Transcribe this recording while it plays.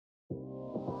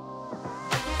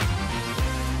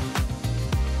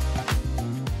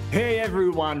Hey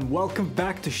everyone, welcome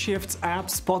back to Shift's App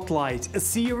Spotlight, a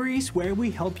series where we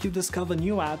help you discover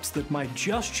new apps that might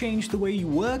just change the way you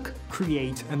work,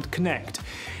 create and connect.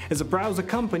 As a browser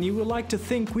company, we like to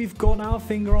think we've got our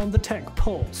finger on the tech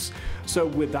pulse. So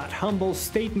with that humble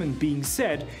statement being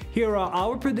said, here are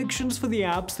our predictions for the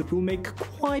apps that will make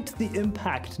quite the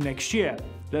impact next year.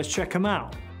 Let's check them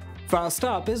out. First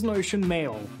up is Notion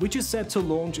Mail, which is set to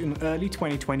launch in early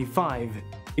 2025.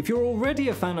 If you're already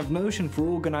a fan of Notion for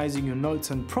organizing your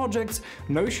notes and projects,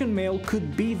 Notion Mail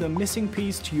could be the missing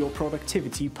piece to your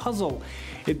productivity puzzle.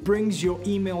 It brings your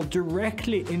email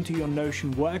directly into your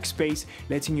Notion workspace,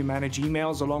 letting you manage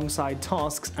emails alongside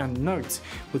tasks and notes.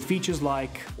 With features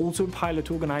like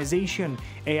autopilot organization,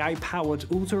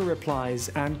 AI-powered auto-replies,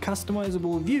 and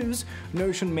customizable views,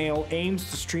 Notion Mail aims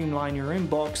to streamline your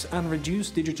inbox and reduce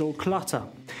digital clutter.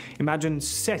 Imagine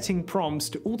setting prompts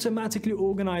to automatically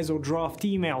organize or draft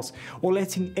emails, or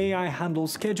letting AI handle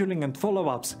scheduling and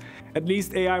follow-ups. At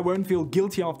least AI won't feel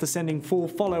guilty after sending 4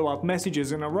 follow-up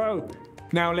messages in a row.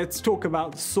 Now let's talk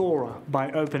about Sora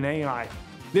by OpenAI.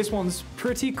 This one's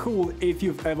pretty cool if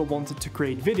you've ever wanted to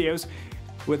create videos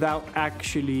without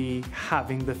actually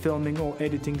having the filming or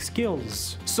editing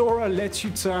skills. Sora lets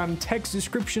you turn text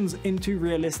descriptions into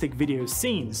realistic video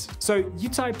scenes. So you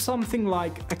type something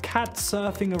like a cat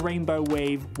surfing a rainbow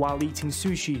wave while eating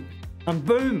sushi, and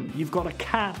boom, you've got a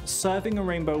cat surfing a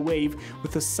rainbow wave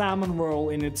with a salmon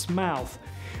roll in its mouth.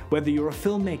 Whether you're a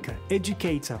filmmaker,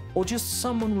 educator, or just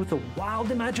someone with a wild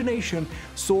imagination,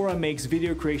 Sora makes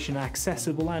video creation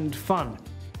accessible and fun.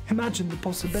 Imagine the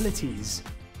possibilities.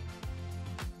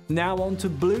 Now on to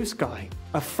Bluesky,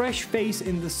 a fresh face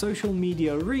in the social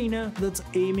media arena that's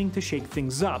aiming to shake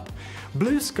things up.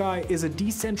 Bluesky is a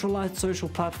decentralized social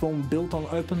platform built on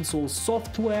open source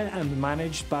software and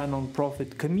managed by a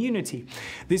non-profit community.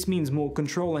 This means more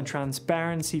control and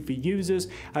transparency for users,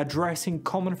 addressing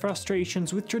common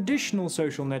frustrations with traditional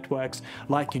social networks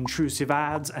like intrusive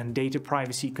ads and data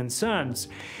privacy concerns.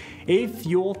 If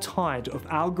you're tired of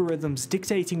algorithms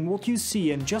dictating what you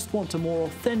see and just want a more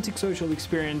authentic social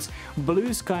experience,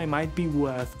 Bluesky might be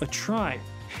worth a try.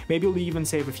 Maybe you'll even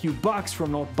save a few bucks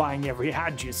from not buying every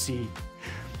ad you see.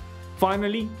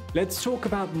 Finally, let's talk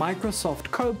about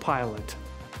Microsoft Copilot.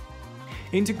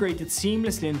 Integrated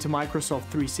seamlessly into Microsoft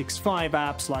 365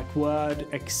 apps like Word,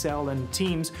 Excel, and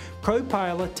Teams,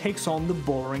 Copilot takes on the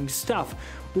boring stuff,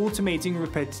 automating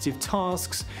repetitive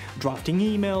tasks, drafting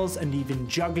emails, and even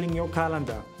juggling your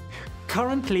calendar.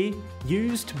 Currently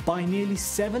used by nearly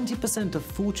 70% of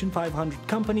Fortune 500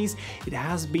 companies, it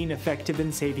has been effective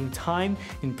in saving time,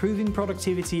 improving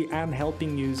productivity, and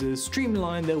helping users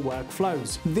streamline their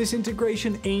workflows. This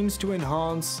integration aims to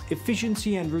enhance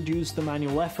efficiency and reduce the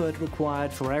manual effort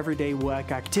required for everyday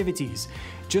work activities.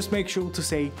 Just make sure to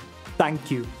say thank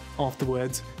you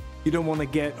afterwards. You don't want to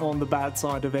get on the bad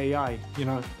side of AI,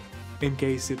 in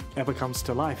case it ever comes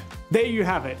to life. There you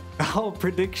have it. Our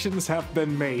predictions have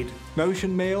been made.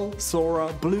 Notion Mail,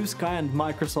 Sora, Bluesky, and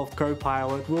Microsoft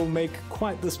Copilot will make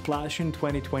quite the splash in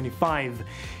 2025.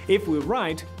 If we're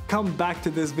right, come back to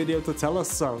this video to tell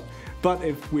us so. But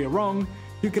if we're wrong,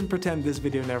 you can pretend this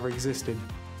video never existed.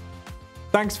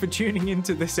 Thanks for tuning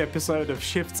into this episode of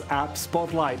Shift's App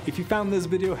Spotlight. If you found this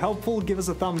video helpful, give us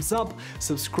a thumbs up,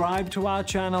 subscribe to our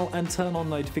channel, and turn on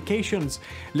notifications.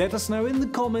 Let us know in the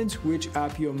comments which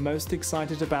app you're most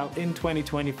excited about in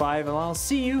 2025, and I'll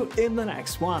see you in the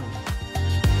next one.